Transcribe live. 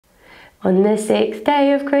On the 6th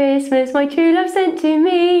day of Christmas, my true love sent to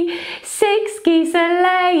me 6 geese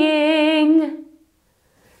a-laying.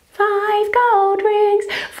 5 gold rings,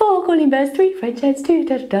 4 calling birds, 3 French hens, 2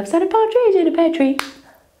 turtle doves, and a partridge in a pear tree.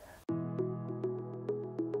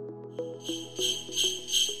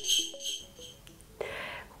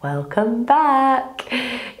 Welcome back.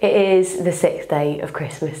 It is the 6th day of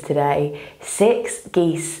Christmas today. 6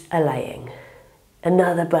 geese a-laying.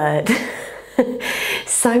 Another bird.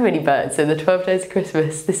 So many birds in the 12 days of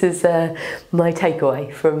Christmas. This is my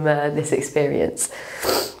takeaway from this experience.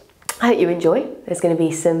 I hope you enjoy. There's going to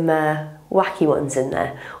be some wacky ones in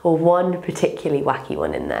there, or one particularly wacky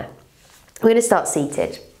one in there. We're going to start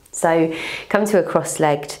seated. So come to a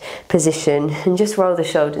cross-legged position and just roll the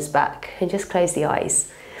shoulders back and just close the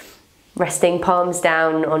eyes. Resting palms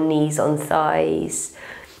down on knees, on thighs,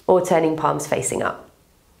 or turning palms facing up.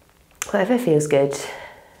 Whatever feels good.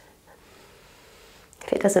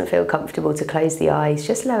 If it doesn't feel comfortable to close the eyes,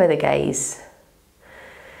 just lower the gaze.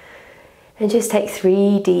 And just take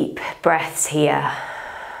 3 deep breaths here.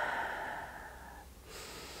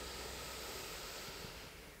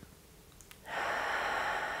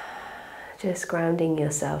 Just grounding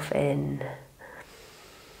yourself in.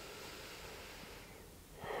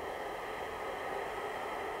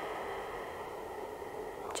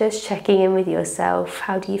 Just checking in with yourself.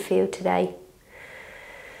 How do you feel today?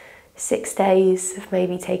 6 days of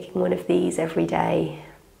maybe taking one of these every day.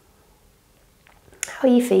 How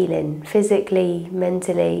are you feeling physically,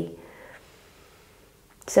 mentally?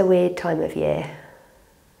 It's a weird time of year,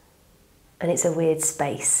 and it's a weird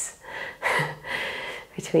space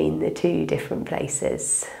between the 2 different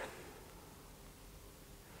places.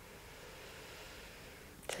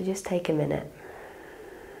 So just take a minute.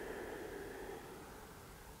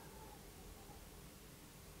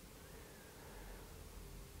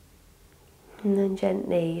 And then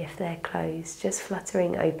gently, if they're closed, just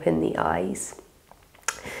fluttering open the eyes.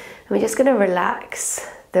 And we're just going to relax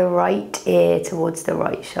the right ear towards the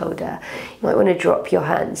right shoulder. You might want to drop your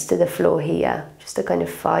hands to the floor here, just to kind of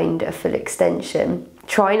find a full extension.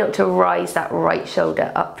 Try not to rise that right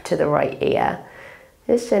shoulder up to the right ear.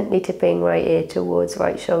 Just gently tipping right ear towards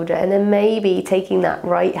right shoulder, and then maybe taking that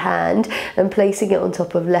right hand and placing it on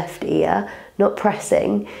top of left ear, not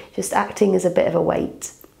pressing, just acting as a bit of a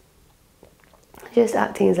weight. Just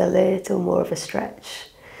acting as a little more of a stretch.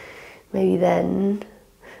 Maybe then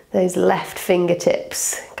those left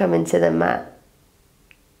fingertips come into the mat,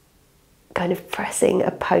 kind of pressing,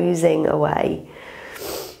 opposing away.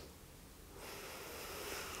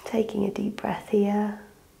 Taking a deep breath here,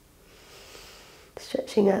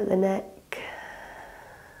 stretching out the neck.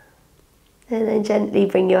 And then gently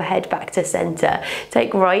bring your head back to center.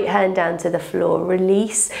 Take right hand down to the floor.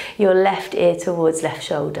 Release your left ear towards left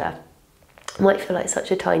shoulder. Might feel like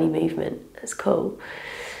such a tiny movement. That's cool.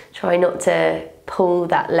 Try not to pull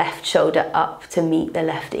that left shoulder up to meet the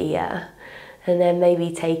left ear. And then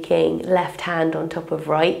maybe taking left hand on top of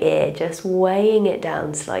right ear, just weighing it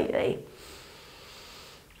down slightly.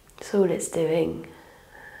 That's all it's doing.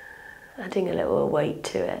 Adding a little weight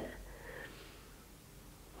to it.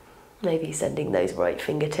 Maybe sending those right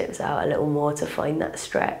fingertips out a little more to find that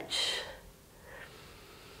stretch.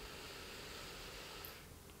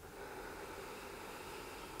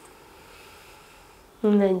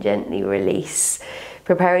 And then gently release,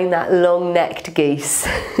 preparing that long-necked goose.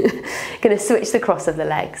 Going to switch the cross of the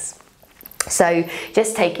legs. So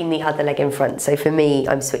just taking the other leg in front. So for me,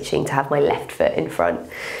 I'm switching to have my left foot in front.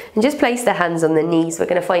 And just place the hands on the knees. We're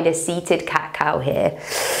going to find a seated cat-cow here.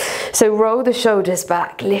 So roll the shoulders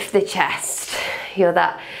back, lift the chest. You're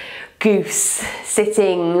that goose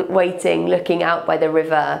sitting, waiting, looking out by the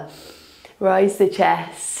river. Rise the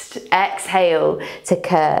chest. Exhale to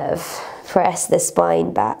curve. Press the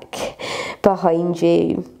spine back behind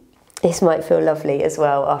you. This might feel lovely as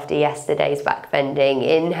well after yesterday's back bending.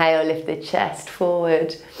 Inhale, lift the chest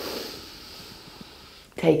forward.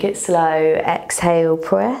 Take it slow. Exhale,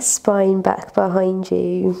 press spine back behind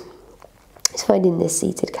you. Just finding this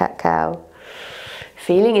seated cat-cow.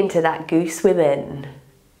 Feeling into that goose within.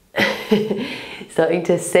 Starting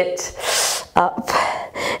to sit up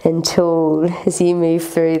and tall as you move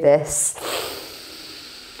through this.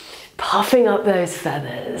 Puffing up those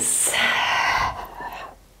feathers.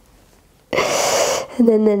 And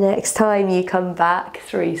then the next time you come back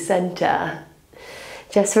through center,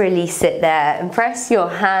 just release it there and press your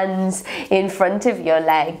hands in front of your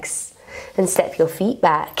legs and step your feet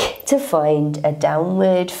back to find a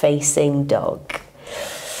downward facing dog.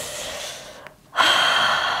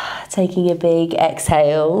 Taking a big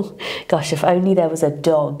exhale. Gosh, if only there was a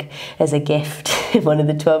dog as a gift in one of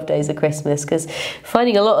the 12 days of Christmas, because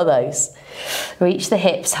finding a lot of those. Reach the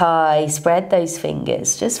hips high, spread those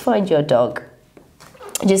fingers, just find your dog.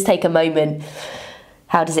 Just take a moment.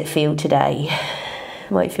 How does it feel today?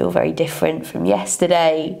 It might feel very different from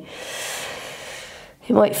yesterday.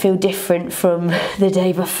 It might feel different from the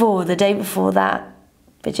day before that.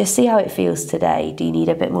 But just see how it feels today. Do you need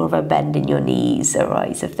a bit more of a bend in your knees, a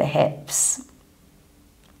rise of the hips?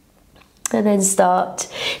 And then start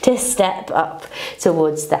to step up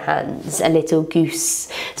towards the hands, a little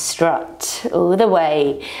goose strut all the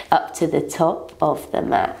way up to the top of the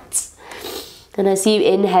mat. And as you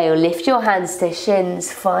inhale, lift your hands to shins,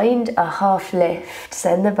 find a half lift,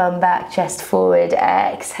 send the bum back, chest forward,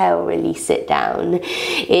 exhale, release it down.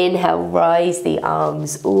 Inhale, rise the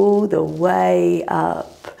arms all the way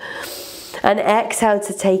up. And exhale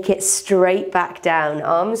to take it straight back down,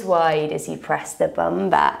 arms wide as you press the bum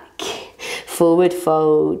back. Forward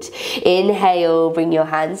fold. Inhale, bring your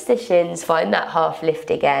hands to shins, find that half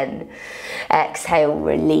lift again. Exhale,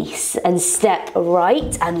 release, and step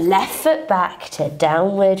right and left foot back to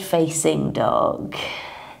downward facing dog.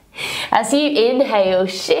 As you inhale,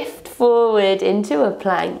 shift forward into a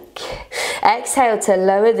plank. Exhale to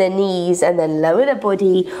lower the knees and then lower the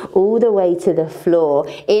body all the way to the floor.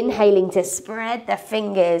 Inhaling to spread the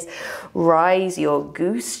fingers, rise your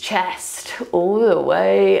goose chest all the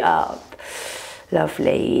way up.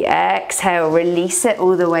 Lovely. Exhale, release it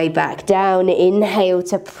all the way back down. Inhale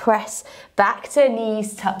to press back to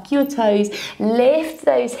knees, tuck your toes, lift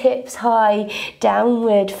those hips high,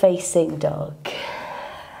 downward facing dog.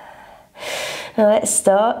 Now let's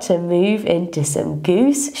start to move into some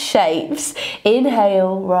goose shapes.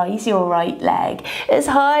 Inhale, rise your right leg as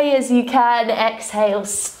high as you can. Exhale,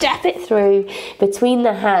 step it through between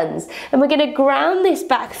the hands. And we're going to ground this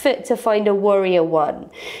back foot to find a warrior one.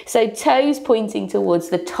 So toes pointing towards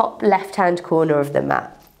the top left-hand corner of the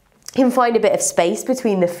mat. You can find a bit of space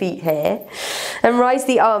between the feet here. And rise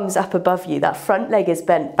the arms up above you. That front leg is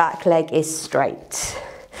bent, back leg is straight.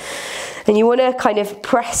 And you want to kind of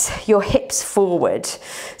press your hips forward.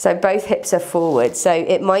 So both hips are forward. So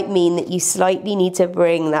it might mean that you slightly need to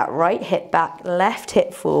bring that right hip back, left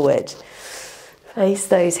hip forward. Face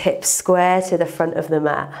those hips square to the front of the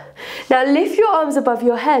mat. Now lift your arms above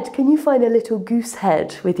your head. Can you find a little goose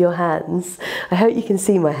head with your hands? I hope you can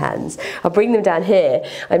see my hands. I'll bring them down here.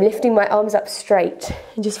 I'm lifting my arms up straight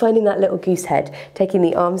and just finding that little goose head, taking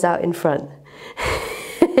the arms out in front.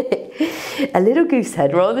 A little goose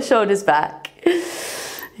head, roll the shoulders back.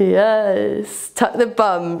 Yes, tuck the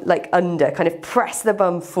bum like under, kind of press the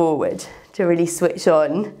bum forward to really switch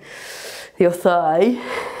on your thigh.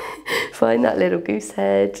 Find that little goose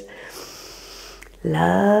head.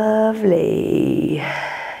 Lovely.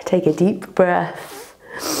 Take a deep breath.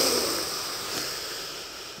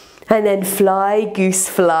 And then fly, goose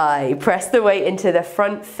fly. Press the weight into the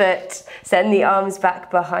front foot. Send the arms back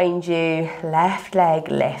behind you. Left leg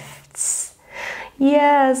lifts.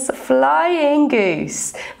 Yes, flying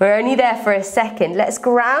goose. We're only there for a second. Let's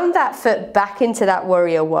ground that foot back into that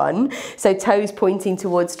warrior one. So toes pointing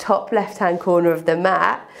towards top left-hand corner of the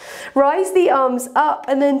mat. Rise the arms up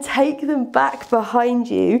and then take them back behind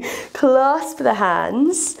you. Clasp the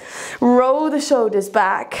hands. Roll the shoulders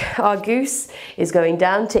back. Our goose is going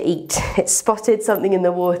down to eat. It's spotted something in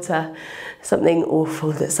the water. Something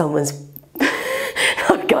awful that someone's...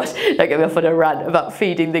 Oh gosh, don't get me off on a rant about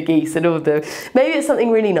feeding the geese and all the... Maybe it's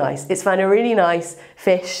something really nice. It's found a really nice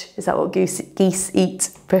fish. Is that what geese eat,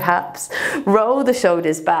 perhaps? Roll the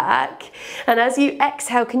shoulders back. And as you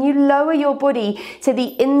exhale, can you lower your body to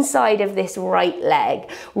the inside of this right leg?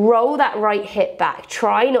 Roll that right hip back.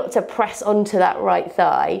 Try not to press onto that right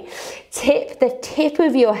thigh. Tip the tip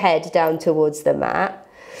of your head down towards the mat.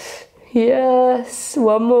 Yes,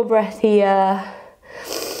 one more breath here.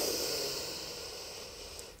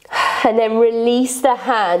 And then release the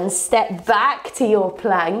hands, step back to your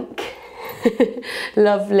plank.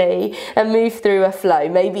 Lovely. And move through a flow,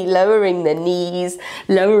 maybe lowering the knees,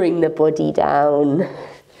 lowering the body down.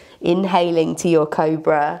 Inhaling to your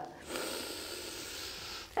cobra.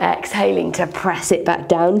 Exhaling to press it back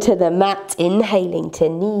down to the mat. Inhaling to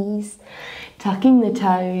knees. Tucking the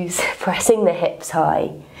toes, pressing the hips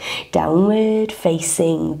high. Downward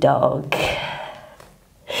facing dog.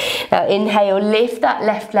 Now inhale, lift that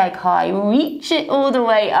left leg high, reach it all the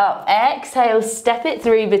way up. Exhale, step it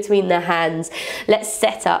through between the hands. Let's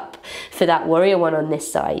set up for that warrior one on this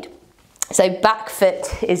side. So back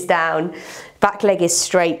foot is down, back leg is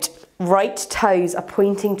straight, right toes are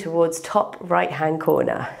pointing towards top right hand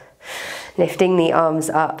corner. Lifting the arms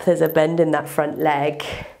up, there's a bend in that front leg.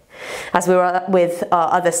 as we're with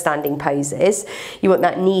our other standing poses. You want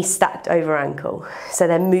that knee stacked over ankle. So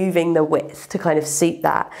they're moving the width to kind of suit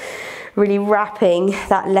that. Really wrapping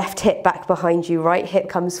that left hip back behind you, right hip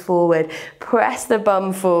comes forward, press the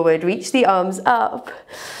bum forward, reach the arms up,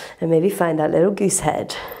 and maybe find that little goose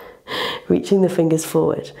head, reaching the fingers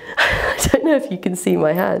forward. I don't know if you can see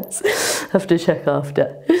my hands, I'll have to check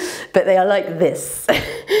after, but they are like this.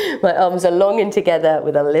 My arms are long and together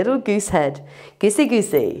with a little goose head. Goosey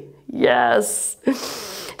goosey, yes.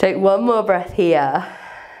 Take one more breath here.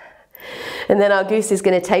 And then our goose is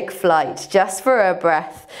going to take flight just for a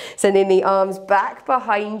breath. Sending the arms back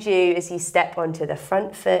behind you as you step onto the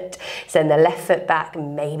front foot. Send the left foot back.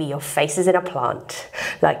 Maybe your face is in a plant,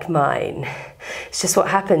 like mine. It's just what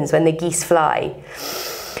happens when the geese fly.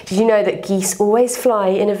 Did you know that geese always fly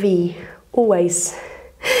in a V? Always.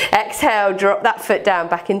 Exhale, drop that foot down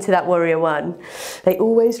back into that warrior one. They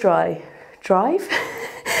always drive?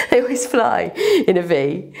 They always fly in a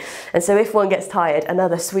V. And so if one gets tired,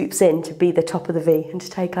 another swoops in to be the top of the V and to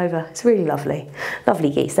take over. It's really lovely.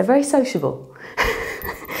 Lovely geese. They're very sociable.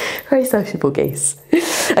 Very sociable geese.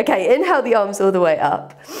 Okay, inhale the arms all the way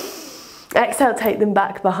up. Exhale, take them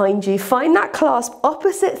back behind you. Find that clasp,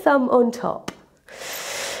 opposite thumb on top.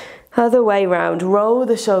 Other way round, roll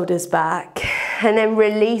the shoulders back and then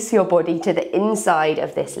release your body to the inside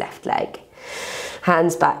of this left leg.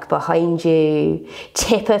 Hands back behind you,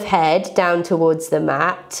 tip of head down towards the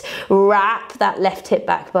mat. Wrap that left hip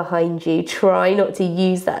back behind you. Try not to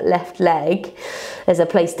use that left leg as a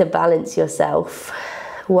place to balance yourself.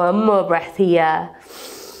 One more breath here.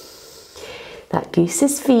 That goose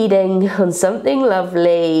is feeding on something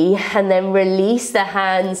lovely. And then release the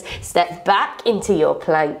hands, step back into your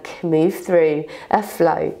plank, move through a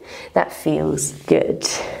flow that feels good.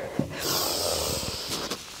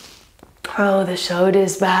 Roll the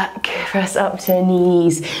shoulders back, press up to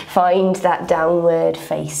knees, find that downward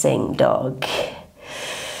facing dog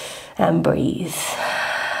and breathe.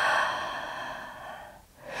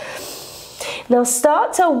 Now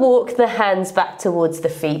start to walk the hands back towards the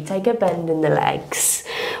feet, take a bend in the legs,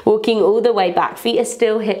 walking all the way back, feet are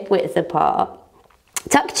still hip width apart.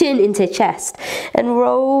 Tuck chin into chest and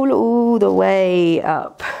roll all the way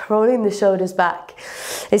up, rolling the shoulders back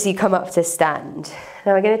as you come up to stand.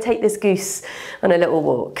 Now we're going to take this goose on a little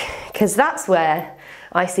walk because that's where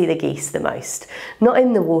I see the geese the most. Not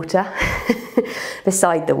in the water,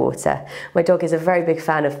 beside the water. My dog is a very big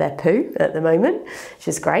fan of their poo at the moment, which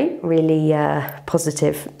is great, really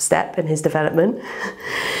positive step in his development.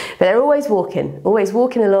 But they're always walking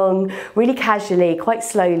along really casually, quite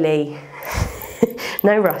slowly.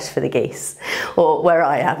 No rush for the geese, or where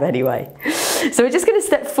I am anyway. So we're just going to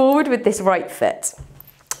step forward with this right foot,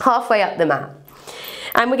 halfway up the mat.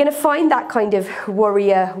 And we're going to find that kind of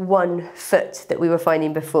warrior one foot that we were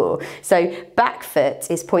finding before. So back foot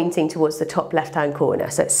is pointing towards the top left-hand corner,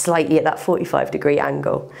 so it's slightly at that 45-degree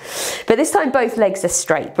angle. But this time both legs are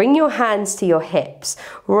straight. Bring your hands to your hips.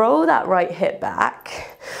 Roll that right hip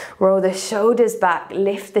back. Roll the shoulders back,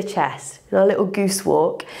 lift the chest in our little goose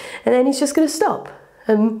walk. And then he's just going to stop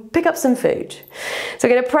and pick up some food. So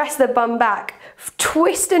we're going to press the bum back,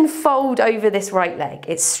 twist and fold over this right leg.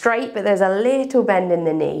 It's straight, but there's a little bend in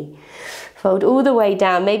the knee. Fold all the way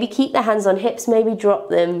down. Maybe keep the hands on hips, maybe drop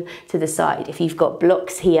them to the side. If you've got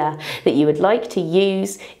blocks here that you would like to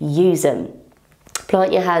use them.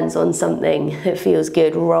 Plant your hands on something that feels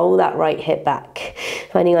good. Roll that right hip back.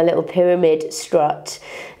 Finding our little pyramid strut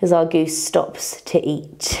as our goose stops to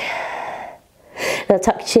eat. Now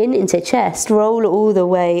tuck chin into chest, roll all the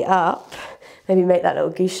way up. Maybe make that little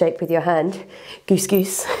goose shape with your hand. Goose,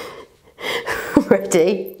 goose.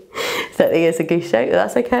 Ready? Don't think it's a goose shape, but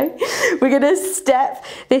that's okay. We're going to step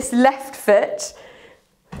this left foot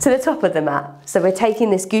to the top of the mat. So we're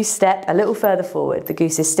taking this goose step a little further forward. The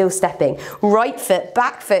goose is still stepping. Right foot,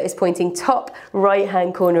 back foot is pointing top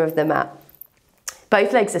right-hand corner of the mat.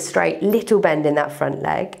 Both legs are straight, little bend in that front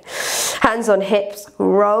leg. Hands on hips,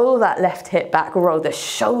 roll that left hip back, roll the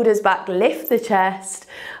shoulders back, lift the chest.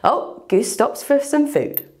 Oh, goose stops for some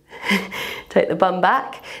food. Take the bum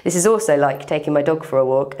back. This is also like taking my dog for a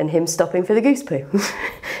walk and him stopping for the goose poo.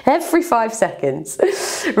 Every 5 seconds.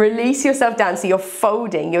 Release yourself down so you're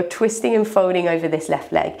folding, you're twisting and folding over this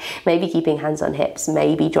left leg. Maybe keeping hands on hips,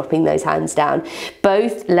 maybe dropping those hands down.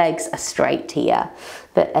 Both legs are straight here,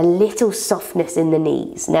 but a little softness in the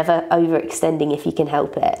knees, never overextending if you can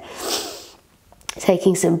help it.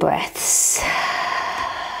 Taking some breaths.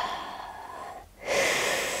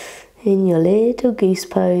 In your little goose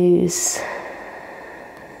pose.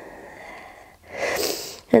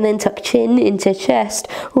 And then tuck chin into chest.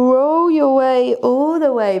 Roll your way all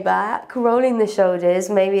the way back, rolling the shoulders,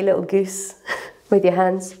 maybe a little goose with your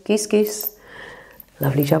hands. Goose, goose.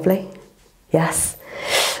 Lovely jubbly. Yes.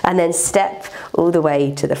 And then step all the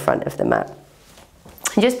way to the front of the mat.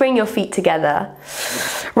 Just bring your feet together.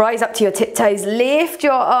 Rise up to your tiptoes. Lift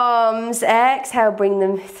your arms. Exhale, bring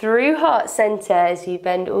them through heart center as you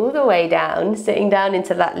bend all the way down, sitting down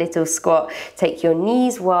into that little squat. Take your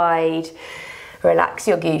knees wide. Relax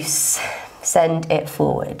your goose. Send it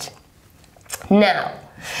forward. Now,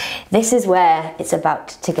 this is where it's about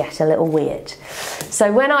to get a little weird.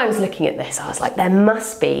 So when I was looking at this, I was like, there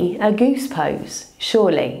must be a goose pose,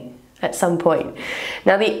 surely, at some point.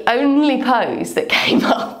 Now, the only pose that came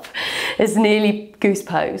up as nearly goose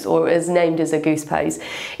pose, or as named as a goose pose,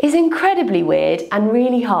 is incredibly weird and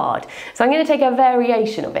really hard. So I'm going to take a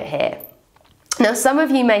variation of it here. Now, some of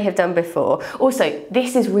you may have done before. Also,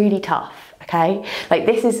 this is really tough. Okay, like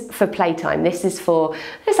this is for playtime. This is for,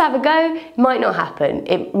 let's have a go. It might not happen.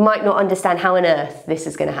 It might not understand how on earth this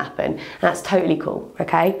is going to happen. And that's totally cool.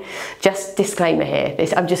 Okay, just disclaimer here.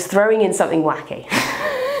 I'm just throwing in something wacky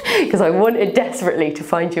because I wanted desperately to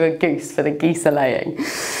find you a goose for the geese are laying.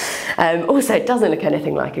 Also, it doesn't look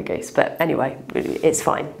anything like a goose, but anyway, it's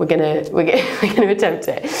fine. We're gonna attempt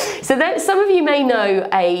it. So some of you may know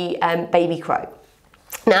a baby crow.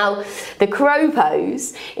 Now, the crow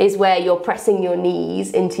pose is where you're pressing your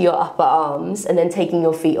knees into your upper arms and then taking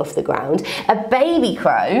your feet off the ground. A baby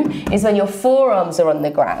crow is when your forearms are on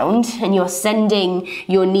the ground and you're sending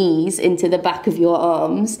your knees into the back of your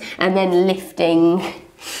arms and then lifting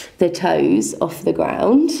the toes off the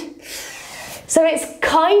ground. So it's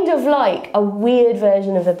kind of like a weird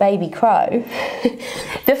version of a baby crow.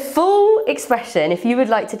 The full expression, if you would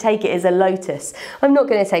like to take it, is a lotus. I'm not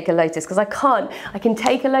going to take a lotus because I can't. I can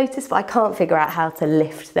take a lotus, but I can't figure out how to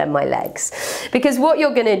lift my legs. Because what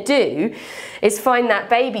you're going to do is find that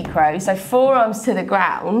baby crow, so forearms to the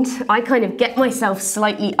ground. I kind of get myself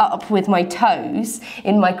slightly up with my toes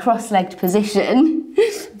in my cross-legged position.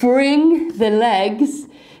 Bring the legs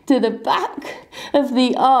to the back of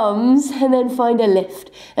the arms and then find a lift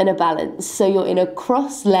and a balance. So you're in a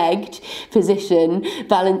cross-legged position,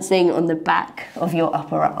 balancing on the back of your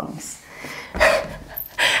upper arms.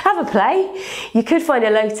 Have a play. You could find a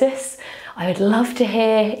lotus. I would love to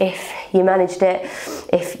hear if you managed it,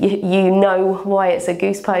 if you know why it's a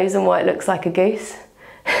goose pose and why it looks like a goose.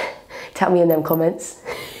 Tell me in them comments.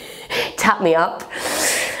 Tap me up.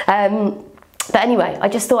 But anyway, I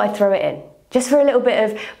just thought I'd throw it in. Just for a little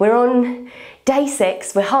bit of, we're on day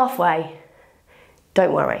 6, we're halfway.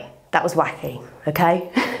 Don't worry, that was wacky,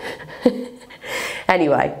 okay?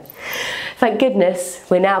 Anyway, thank goodness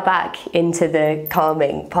we're now back into the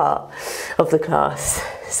calming part of the class.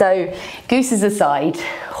 So, gooses aside,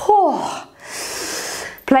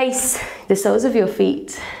 place the soles of your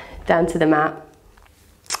feet down to the mat.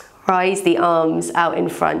 Rise the arms out in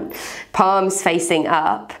front, palms facing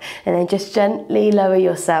up, and then just gently lower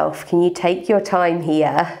yourself. Can you take your time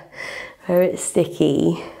here where it's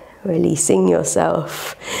sticky, releasing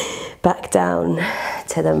yourself back down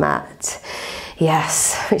to the mat.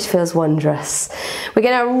 Yes, which feels wondrous. We're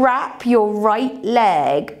going to wrap your right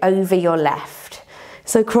leg over your left.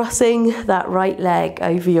 So crossing that right leg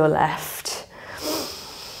over your left.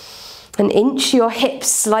 And inch your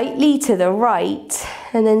hips slightly to the right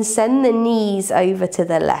and then send the knees over to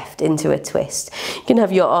the left into a twist. You can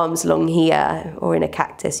have your arms long here, or in a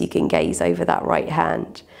cactus you can gaze over that right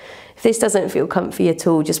hand. If this doesn't feel comfy at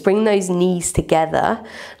all, just bring those knees together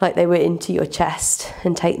like they were into your chest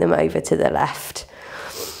and take them over to the left.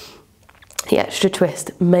 The extra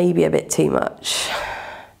twist may be a bit too much.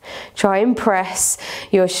 Try and press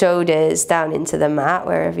your shoulders down into the mat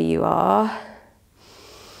wherever you are.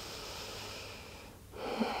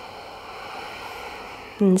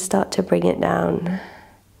 And start to bring it down.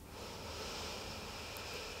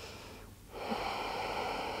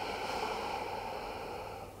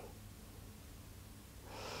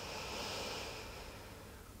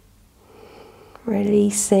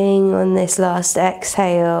 Releasing on this last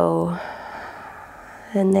exhale,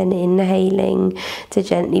 and then inhaling to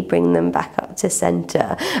gently bring them back up to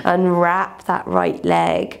center. Unwrap that right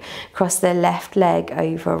leg, cross the left leg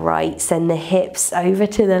over right, send the hips over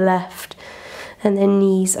to the left, and then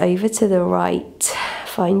knees over to the right.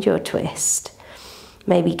 Find your twist.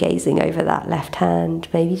 Maybe gazing over that left hand,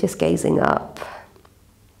 maybe just gazing up.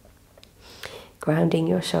 Grounding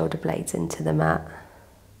your shoulder blades into the mat.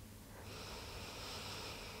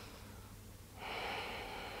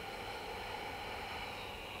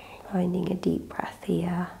 Finding a deep breath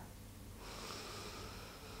here.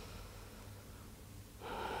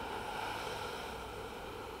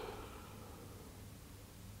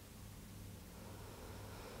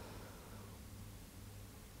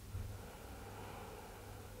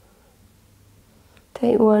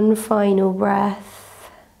 Take one final breath.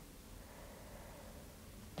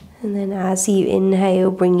 And then as you inhale,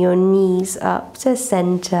 bring your knees up to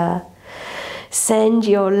center. Send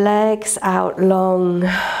your legs out long.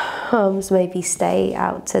 Arms maybe stay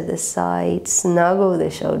out to the side. Snuggle the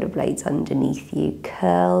shoulder blades underneath you.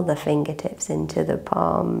 Curl the fingertips into the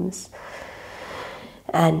palms.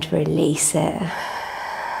 And release it.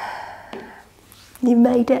 You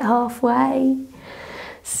made it halfway.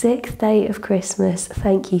 6th day of Christmas.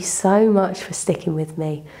 Thank you so much for sticking with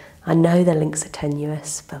me. I know the links are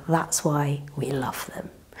tenuous, but that's why we love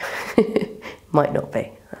them. Might not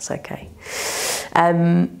be, that's okay.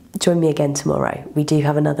 Join me again tomorrow. We do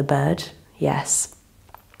have another bird, yes.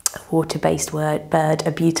 A water-based bird,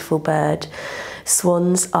 a beautiful bird.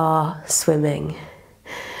 Swans are swimming.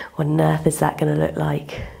 What on earth is that going to look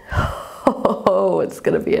like? Oh, it's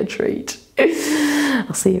going to be a treat.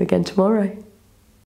 I'll see you again tomorrow.